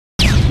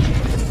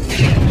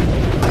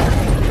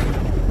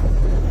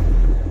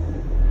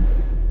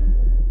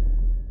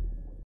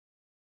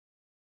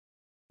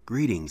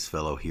Greetings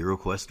fellow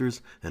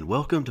HeroQuesters, and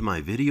welcome to my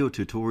video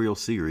tutorial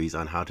series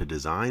on how to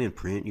design and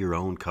print your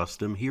own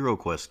custom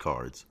HeroQuest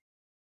cards.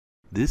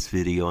 This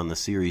video on the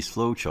series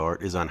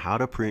flowchart is on how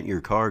to print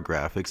your card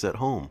graphics at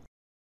home.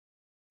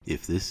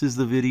 If this is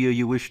the video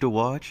you wish to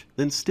watch,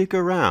 then stick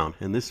around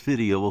and this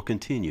video will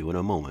continue in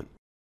a moment.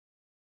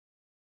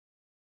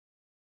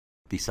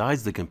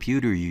 Besides the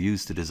computer you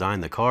use to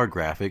design the card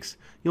graphics,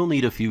 you'll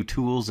need a few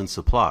tools and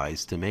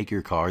supplies to make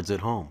your cards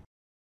at home.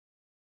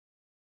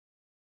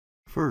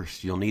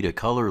 First, you'll need a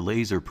color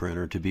laser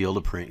printer to be able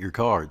to print your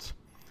cards.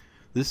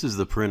 This is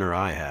the printer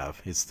I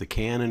have. It's the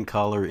Canon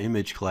Color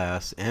Image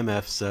Class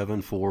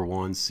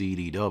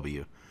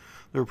MF741CDW.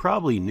 There are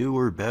probably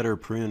newer, better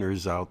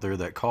printers out there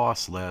that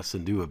cost less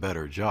and do a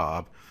better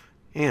job,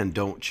 and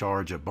don't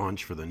charge a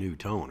bunch for the new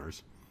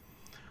toners.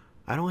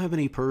 I don't have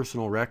any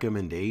personal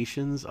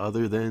recommendations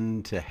other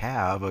than to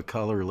have a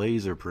color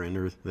laser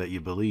printer that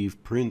you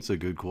believe prints a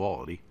good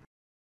quality.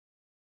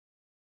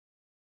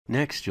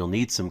 Next, you'll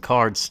need some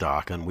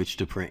cardstock on which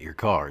to print your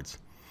cards.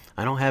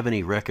 I don't have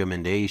any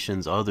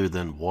recommendations other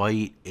than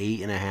white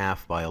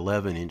 8.5 by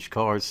 11 inch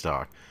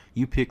cardstock.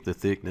 You pick the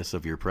thickness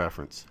of your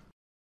preference.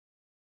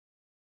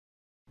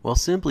 While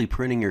simply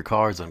printing your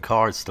cards on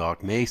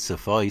cardstock may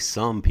suffice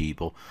some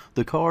people,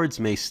 the cards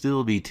may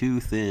still be too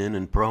thin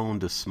and prone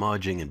to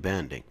smudging and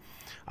bending.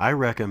 I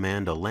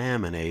recommend a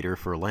laminator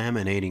for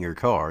laminating your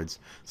cards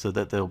so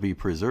that they'll be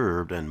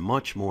preserved and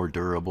much more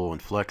durable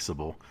and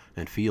flexible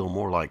and feel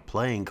more like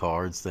playing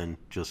cards than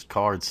just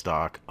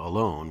cardstock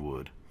alone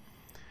would.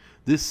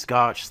 This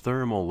Scotch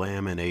thermal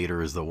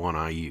laminator is the one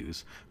I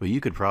use, but you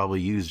could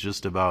probably use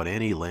just about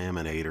any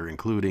laminator,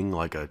 including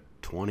like a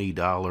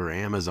 $20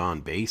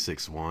 Amazon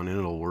Basics one, and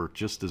it'll work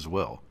just as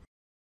well.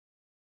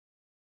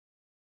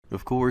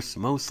 Of course,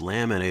 most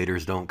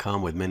laminators don't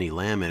come with many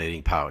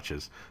laminating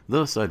pouches,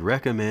 thus I'd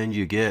recommend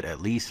you get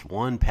at least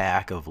one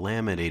pack of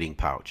laminating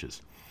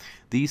pouches.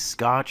 These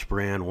Scotch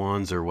brand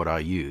ones are what I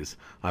use.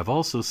 I've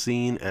also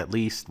seen at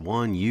least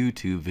one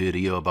YouTube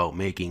video about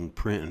making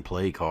print and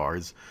play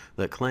cards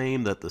that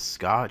claim that the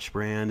Scotch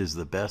brand is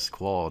the best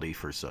quality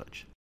for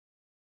such.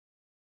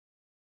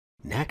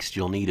 Next,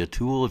 you'll need a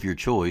tool of your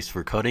choice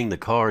for cutting the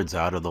cards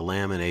out of the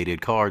laminated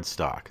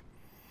cardstock.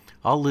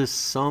 I'll list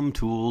some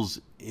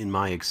tools in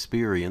my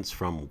experience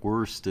from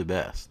worst to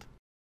best.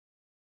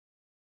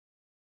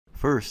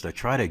 First, I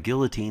tried a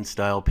guillotine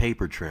style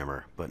paper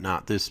trimmer, but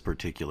not this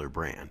particular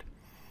brand.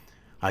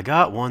 I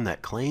got one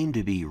that claimed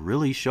to be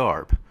really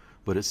sharp,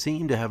 but it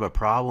seemed to have a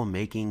problem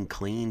making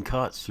clean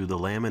cuts through the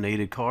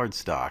laminated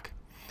cardstock.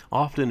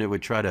 Often it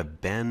would try to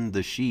bend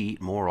the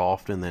sheet more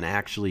often than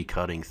actually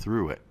cutting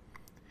through it.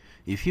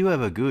 If you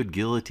have a good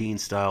guillotine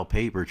style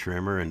paper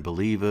trimmer and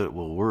believe it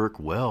will work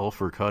well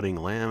for cutting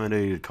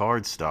laminated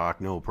cardstock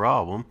no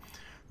problem,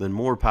 then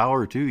more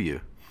power to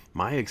you.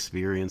 My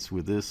experience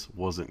with this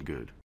wasn't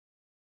good.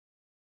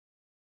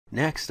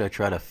 Next, I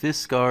tried a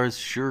Fiskars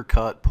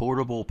Sure-Cut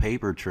portable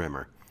paper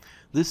trimmer.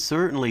 This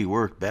certainly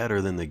worked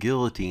better than the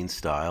guillotine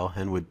style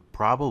and would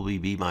probably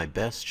be my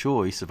best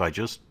choice if I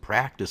just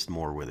practiced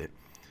more with it.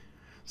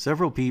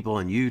 Several people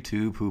on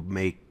YouTube who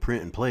make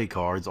print and play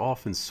cards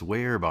often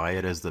swear by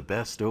it as the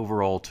best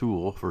overall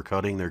tool for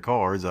cutting their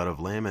cards out of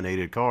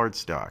laminated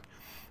cardstock,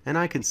 and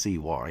I can see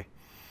why.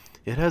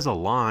 It has a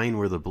line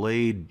where the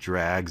blade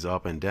drags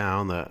up and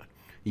down that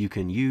you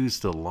can use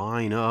to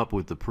line up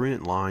with the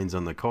print lines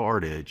on the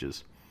card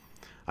edges.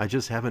 I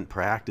just haven't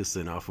practiced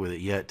enough with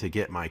it yet to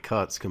get my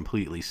cuts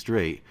completely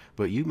straight,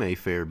 but you may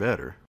fare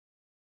better.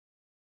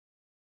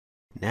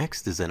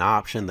 Next is an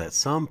option that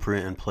some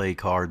print and play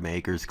card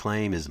makers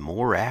claim is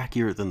more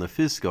accurate than the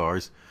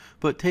Fiskars,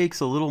 but takes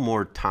a little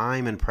more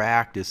time and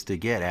practice to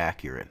get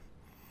accurate.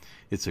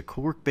 It's a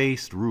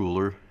cork-based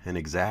ruler, an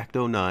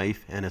X-Acto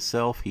knife, and a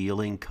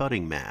self-healing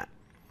cutting mat.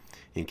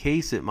 In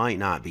case it might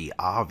not be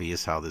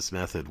obvious how this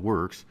method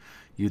works,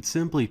 you'd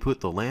simply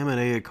put the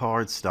laminated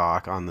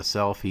cardstock on the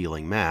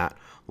self-healing mat,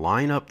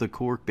 line up the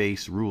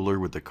cork-based ruler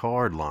with the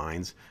card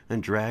lines,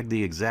 and drag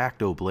the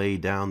X-Acto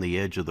blade down the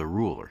edge of the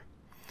ruler.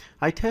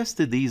 I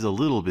tested these a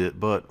little bit,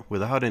 but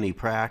without any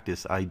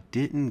practice, I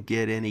didn't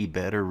get any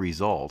better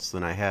results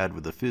than I had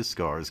with the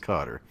Fiskars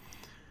cutter.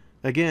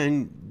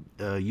 Again,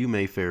 you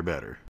may fare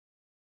better.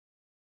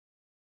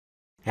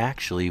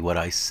 Actually, what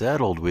I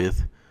settled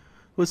with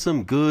was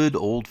some good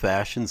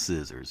old-fashioned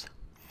scissors.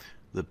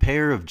 The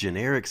pair of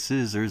generic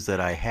scissors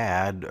that I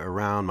had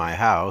around my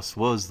house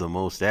was the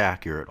most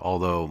accurate,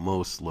 although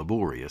most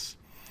laborious.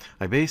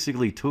 I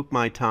basically took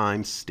my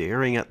time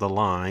staring at the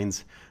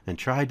lines and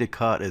tried to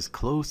cut as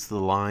close to the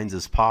lines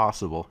as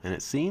possible, and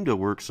it seemed to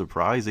work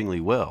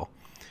surprisingly well.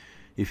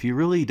 If you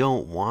really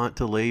don't want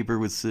to labor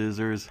with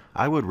scissors,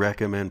 I would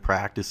recommend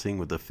practicing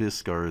with the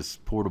Fiskars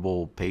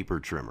portable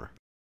paper trimmer.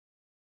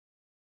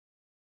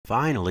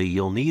 Finally,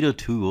 you'll need a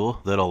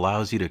tool that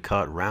allows you to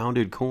cut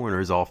rounded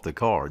corners off the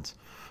cards.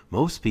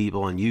 Most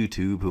people on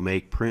YouTube who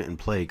make print and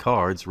play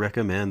cards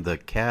recommend the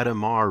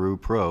Katamaru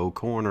Pro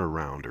Corner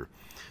Rounder.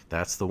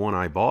 That's the one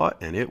I bought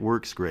and it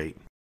works great.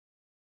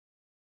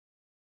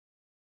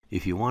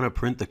 If you want to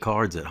print the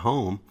cards at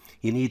home,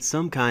 you need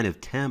some kind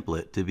of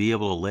template to be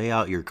able to lay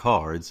out your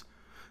cards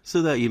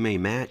so that you may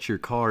match your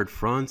card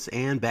fronts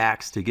and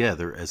backs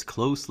together as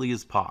closely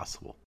as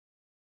possible.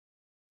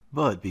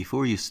 But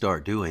before you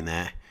start doing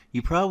that,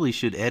 you probably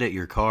should edit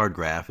your card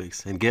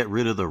graphics and get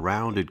rid of the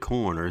rounded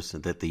corners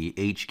that the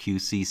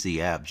HQCC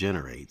app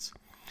generates.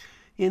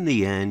 In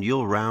the end,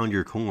 you'll round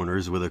your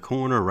corners with a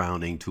corner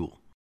rounding tool.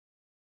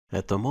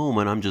 At the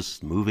moment, I'm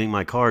just moving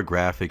my card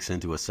graphics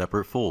into a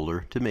separate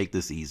folder to make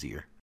this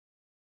easier.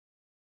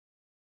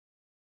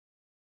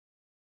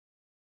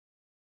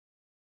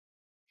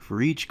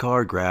 For each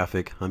card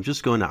graphic, I'm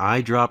just going to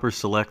eyedropper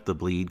select the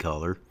bleed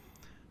color,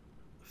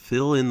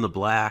 fill in the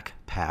black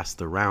past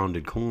the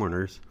rounded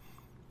corners,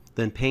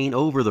 then paint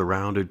over the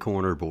rounded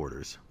corner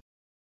borders.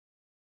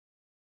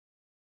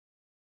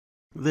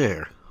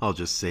 There, I'll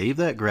just save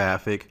that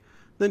graphic,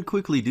 then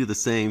quickly do the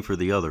same for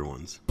the other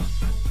ones.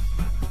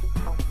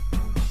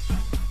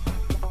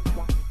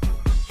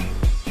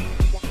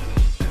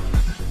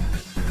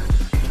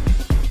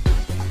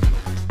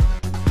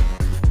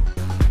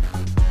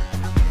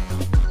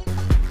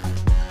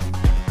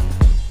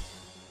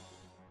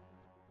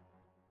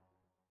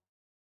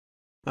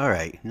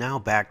 Alright, now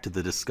back to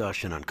the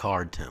discussion on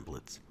card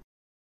templates.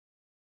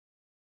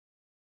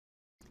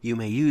 You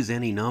may use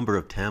any number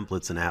of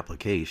templates and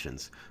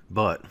applications,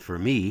 but for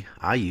me,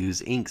 I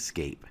use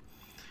Inkscape.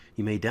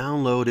 You may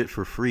download it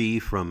for free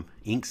from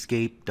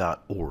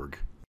inkscape.org.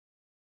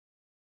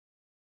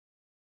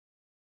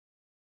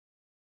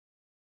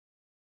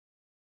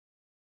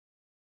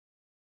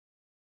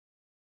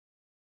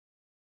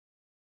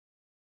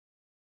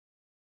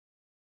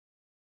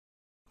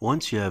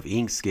 Once you have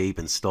Inkscape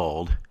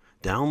installed,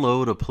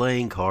 download a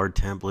playing card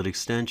template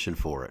extension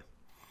for it.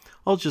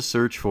 I'll just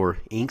search for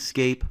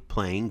Inkscape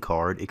Playing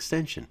Card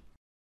Extension.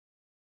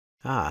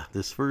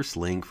 This first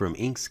link from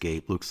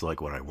Inkscape looks like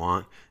what I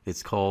want.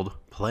 It's called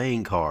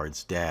Playing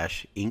Cards -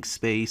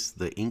 Inkspace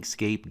the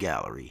Inkscape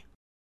Gallery.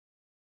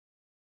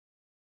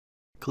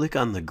 Click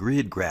on the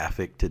grid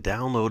graphic to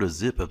download a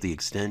zip of the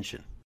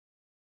extension.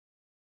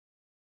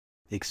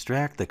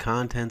 Extract the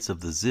contents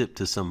of the zip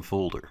to some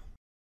folder.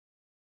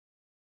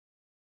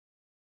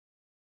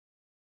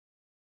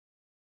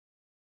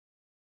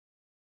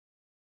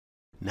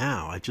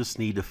 Now I just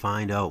need to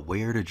find out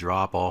where to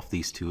drop off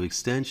these two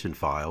extension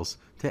files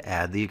to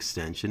add the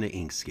extension to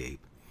Inkscape.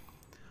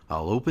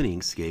 I'll open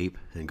Inkscape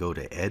and go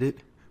to Edit,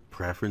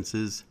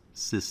 Preferences,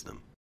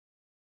 System.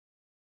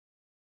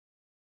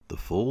 The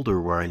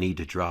folder where I need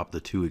to drop the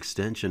two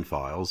extension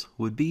files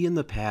would be in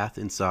the path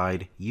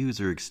inside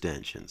User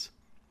Extensions.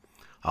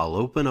 I'll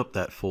open up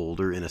that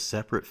folder in a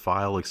separate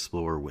File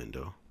Explorer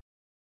window.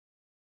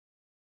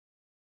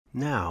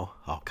 Now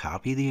I'll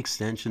copy the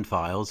extension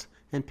files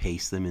and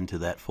paste them into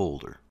that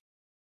folder.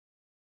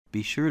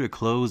 Be sure to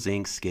close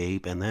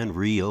Inkscape and then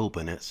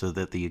reopen it so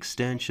that the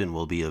extension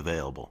will be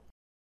available.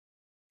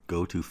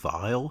 Go to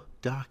File,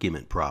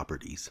 Document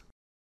Properties.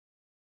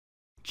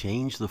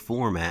 Change the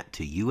format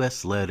to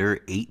US Letter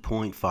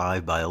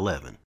 8.5 by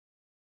 11.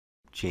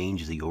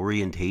 Change the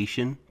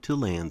orientation to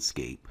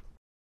Landscape.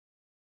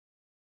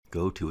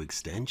 Go to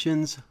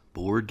Extensions,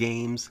 Board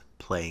Games,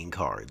 Playing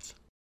Cards.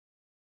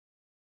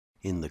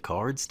 In the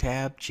Cards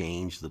tab,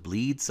 change the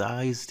bleed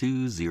size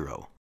to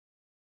 0.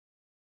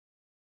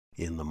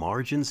 In the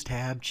Margins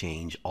tab,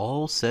 change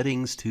all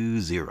settings to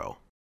 0.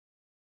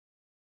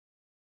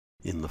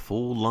 In the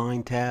Fold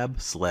Line tab,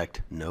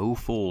 select No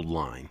Fold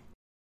Line.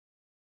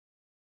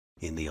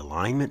 In the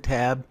Alignment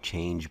tab,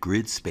 change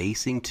grid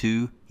spacing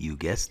to, you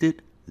guessed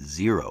it,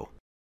 0.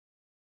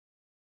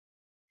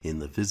 In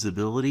the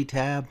Visibility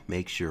tab,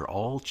 make sure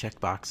all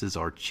checkboxes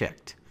are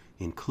checked,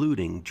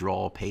 including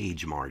Draw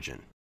Page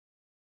Margin.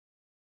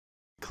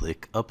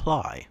 Click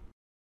Apply.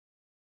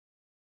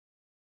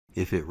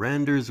 If it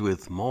renders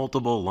with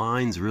multiple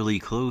lines really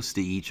close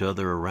to each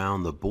other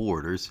around the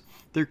borders,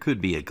 there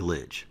could be a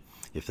glitch.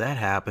 If that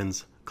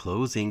happens,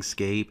 close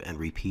Inkscape and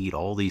repeat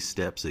all these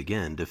steps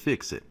again to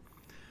fix it.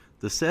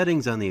 The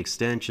settings on the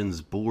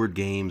extension's Board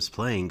Games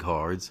Playing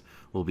Cards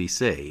will be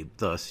saved,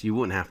 thus you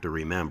wouldn't have to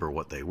remember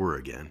what they were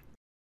again.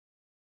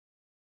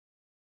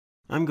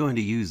 I'm going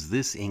to use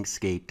this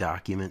Inkscape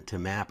document to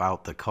map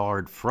out the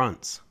card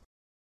fronts.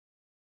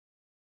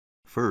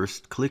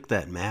 First, click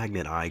that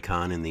magnet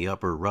icon in the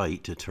upper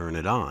right to turn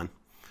it on.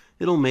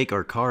 It'll make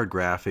our card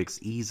graphics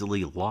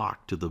easily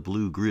lock to the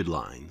blue grid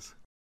lines.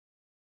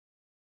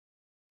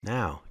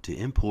 Now, to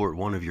import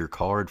one of your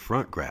card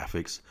front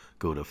graphics,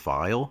 go to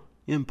File,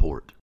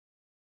 Import.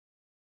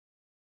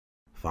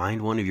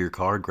 Find one of your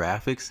card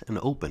graphics and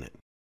open it.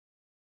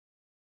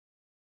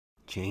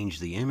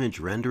 Change the image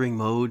rendering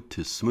mode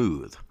to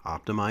Smooth,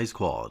 Optimize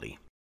Quality.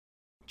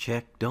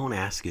 Check Don't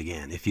Ask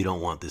Again if you don't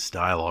want this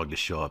dialog to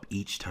show up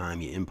each time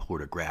you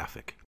import a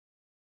graphic.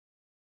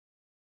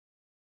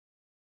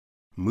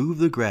 Move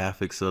the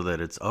graphic so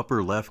that its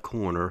upper left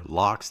corner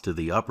locks to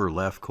the upper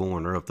left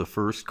corner of the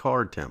first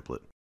card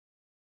template.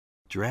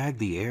 Drag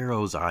the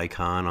arrows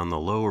icon on the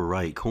lower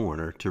right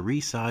corner to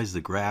resize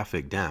the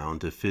graphic down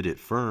to fit it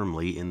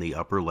firmly in the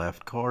upper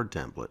left card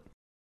template.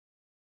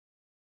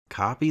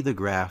 Copy the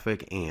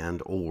graphic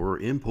and or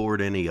import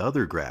any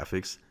other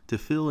graphics to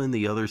fill in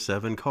the other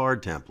 7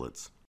 card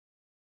templates.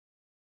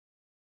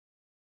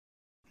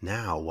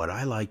 Now what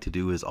I like to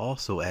do is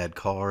also add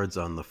cards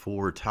on the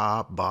 4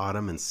 top,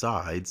 bottom, and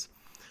sides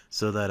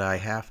so that I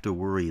have to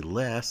worry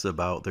less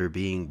about there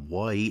being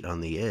white on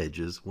the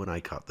edges when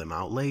I cut them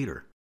out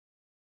later.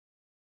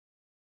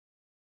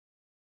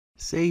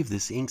 Save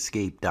this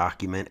Inkscape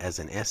document as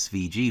an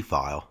SVG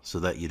file so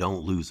that you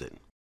don't lose it.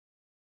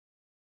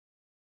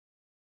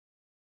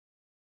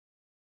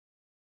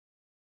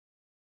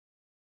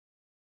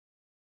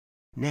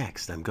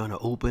 Next, I'm going to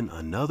open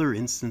another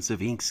instance of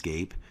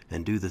Inkscape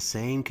and do the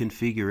same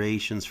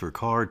configurations for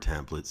card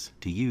templates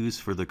to use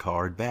for the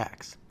card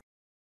backs.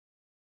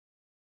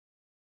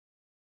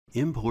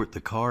 Import the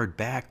card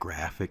back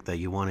graphic that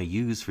you want to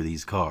use for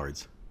these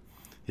cards.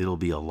 It'll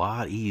be a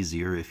lot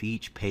easier if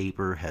each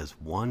paper has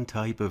one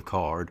type of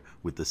card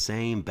with the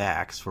same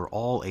backs for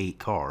all 8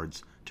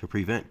 cards to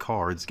prevent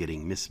cards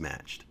getting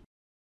mismatched.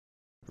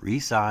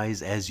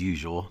 Resize as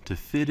usual to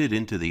fit it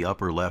into the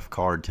upper left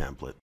card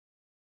template.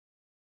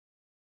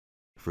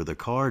 For the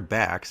card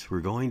backs, we're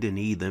going to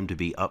need them to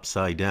be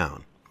upside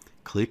down.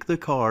 Click the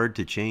card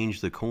to change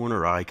the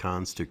corner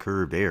icons to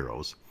curved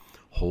arrows.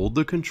 Hold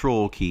the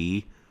Control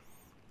key,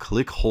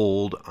 click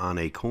Hold on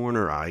a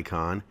corner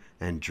icon,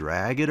 and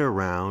drag it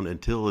around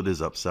until it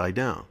is upside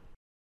down.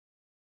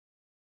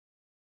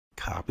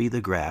 Copy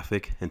the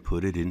graphic and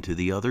put it into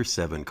the other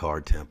 7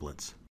 card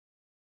templates.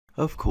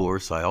 Of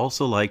course, I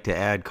also like to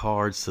add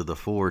cards to the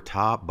 4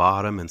 top,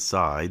 bottom, and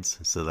sides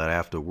so that I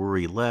have to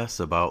worry less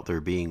about there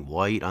being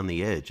white on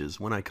the edges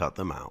when I cut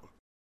them out.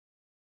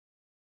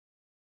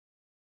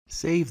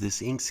 Save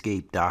this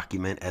Inkscape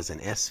document as an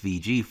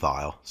SVG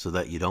file so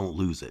that you don't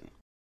lose it.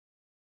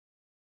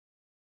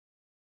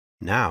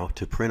 Now,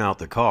 to print out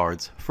the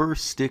cards,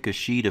 first stick a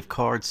sheet of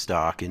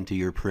cardstock into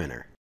your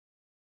printer.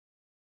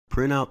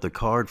 Print out the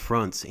card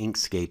front's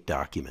Inkscape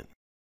document.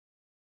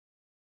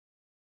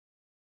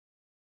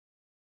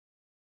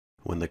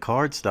 When the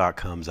cardstock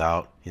comes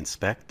out,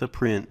 inspect the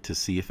print to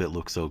see if it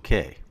looks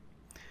okay.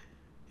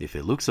 If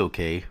it looks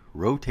okay,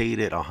 rotate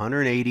it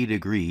 180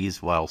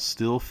 degrees while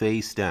still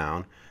face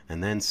down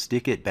and then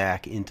stick it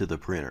back into the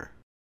printer.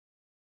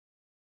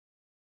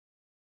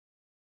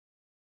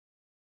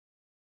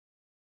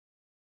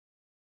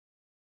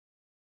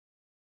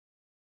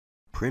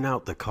 Print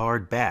out the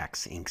card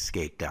back's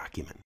Inkscape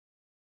document.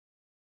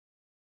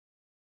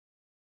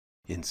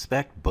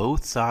 Inspect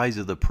both sides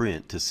of the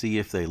print to see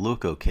if they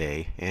look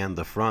okay and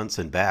the fronts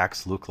and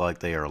backs look like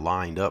they are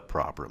lined up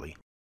properly.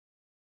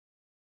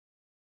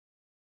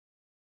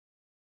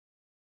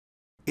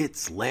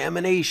 It's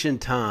lamination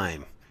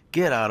time!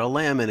 Get out a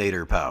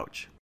laminator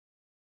pouch!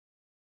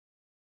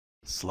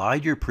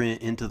 Slide your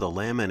print into the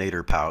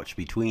laminator pouch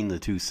between the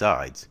 2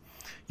 sides.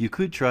 You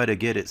could try to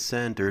get it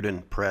centered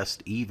and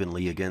pressed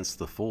evenly against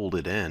the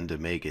folded end to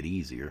make it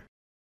easier.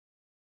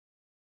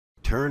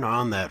 Turn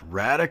on that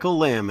radical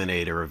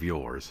laminator of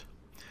yours.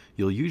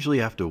 You'll usually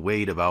have to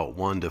wait about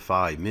 1 to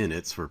 5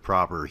 minutes for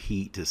proper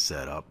heat to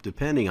set up,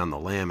 depending on the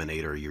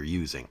laminator you're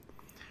using.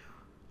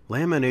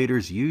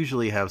 Laminators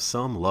usually have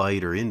some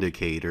light or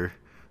indicator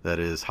that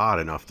it is hot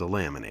enough to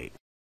laminate.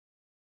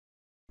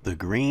 The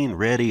green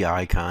ready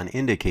icon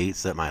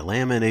indicates that my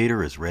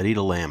laminator is ready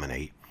to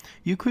laminate.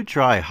 You could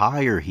try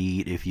higher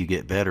heat if you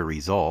get better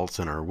results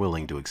and are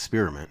willing to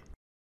experiment.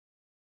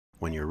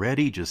 When you're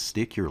ready, just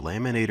stick your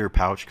laminator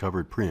pouch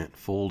covered print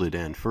folded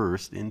end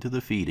first into the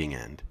feeding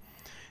end.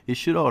 It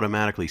should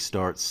automatically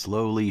start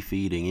slowly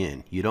feeding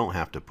in. You don't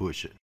have to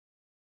push it.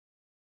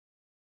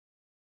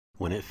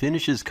 When it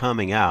finishes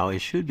coming out, it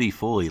should be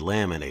fully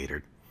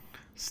laminated.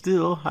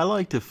 Still, I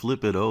like to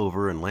flip it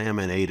over and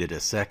laminate it a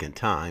second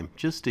time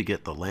just to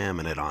get the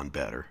laminate on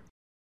better.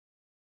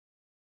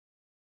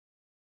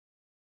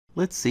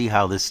 Let's see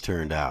how this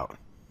turned out.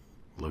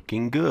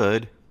 Looking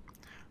good.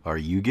 Are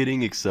you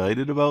getting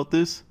excited about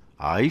this?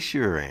 I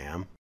sure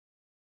am.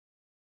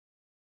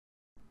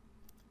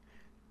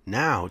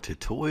 Now to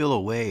toil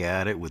away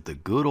at it with the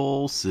good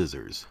old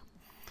scissors.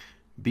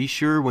 Be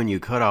sure when you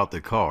cut out the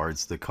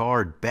cards, the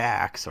card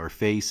backs are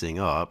facing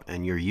up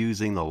and you're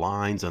using the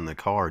lines on the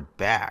card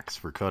backs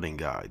for cutting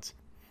guides.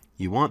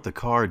 You want the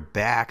card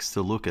backs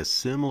to look as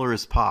similar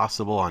as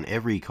possible on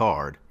every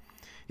card.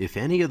 If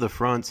any of the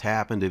fronts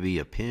happen to be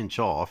a pinch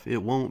off,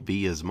 it won't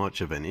be as much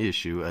of an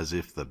issue as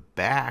if the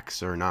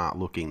backs are not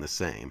looking the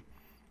same.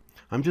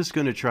 I'm just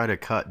going to try to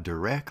cut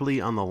directly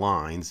on the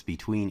lines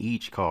between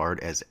each card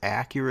as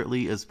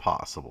accurately as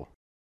possible.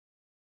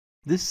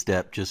 This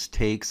step just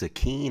takes a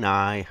keen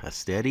eye, a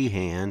steady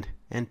hand,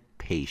 and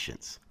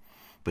patience.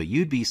 But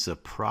you'd be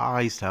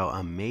surprised how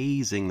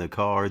amazing the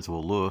cards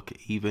will look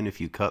even if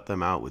you cut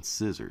them out with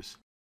scissors.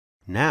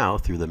 Now,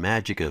 through the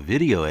magic of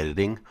video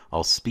editing,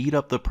 I'll speed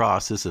up the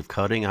process of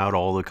cutting out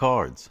all the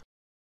cards.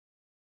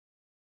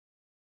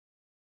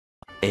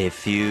 A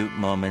few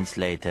moments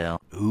later.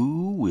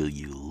 Ooh, will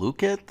you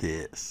look at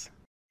this?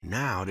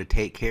 Now to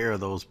take care of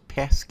those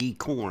pesky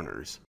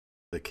corners.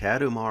 The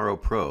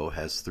Katamaro Pro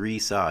has 3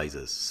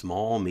 sizes,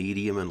 small,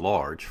 medium, and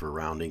large for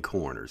rounding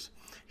corners.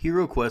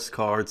 HeroQuest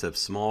cards have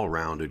small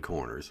rounded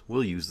corners.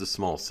 We'll use the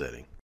small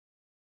setting.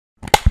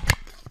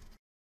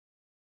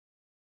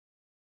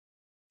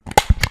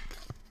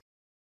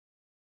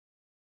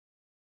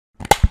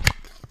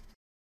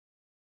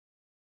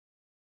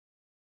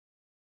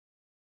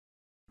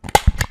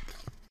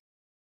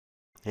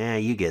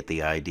 You get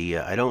the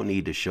idea. I don't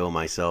need to show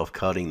myself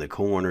cutting the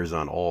corners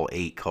on all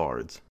 8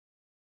 cards.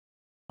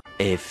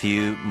 A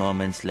few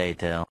moments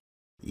later.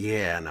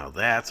 Yeah, now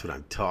that's what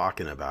I'm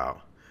talking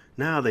about.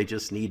 Now they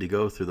just need to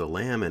go through the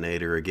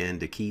laminator again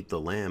to keep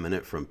the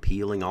laminate from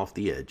peeling off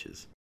the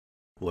edges.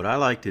 What I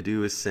like to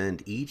do is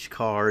send each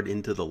card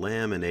into the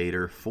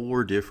laminator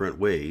 4 different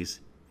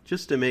ways,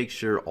 just to make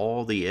sure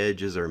all the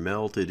edges are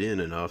melted in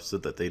enough so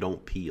that they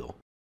don't peel.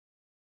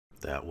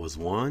 That was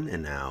 1,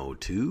 and now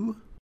 2.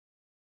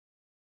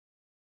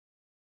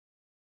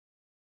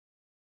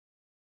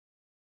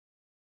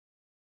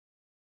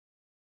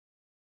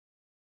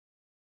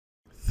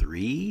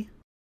 3.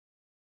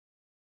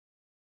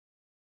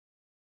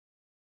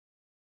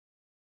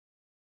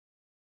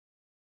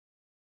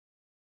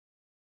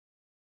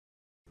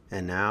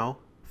 And now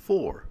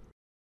 4.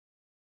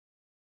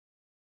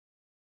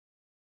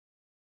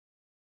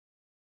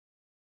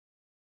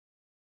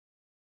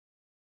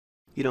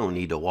 You don't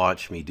need to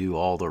watch me do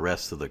all the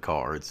rest of the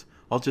cards.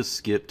 I'll just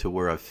skip to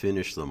where I've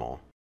finished them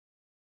all.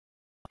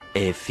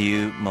 A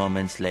few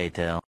moments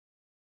later.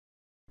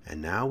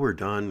 And now we're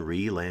done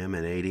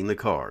relaminating the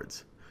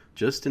cards.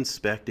 Just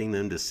inspecting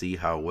them to see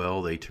how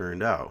well they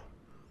turned out.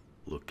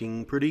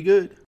 Looking pretty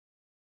good.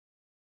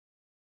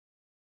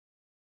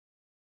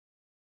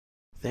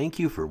 Thank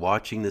you for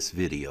watching this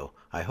video.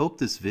 I hope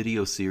this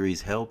video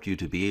series helped you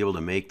to be able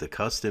to make the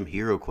custom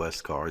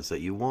HeroQuest cards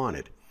that you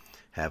wanted.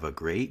 Have a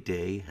great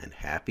day and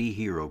happy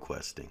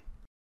HeroQuesting.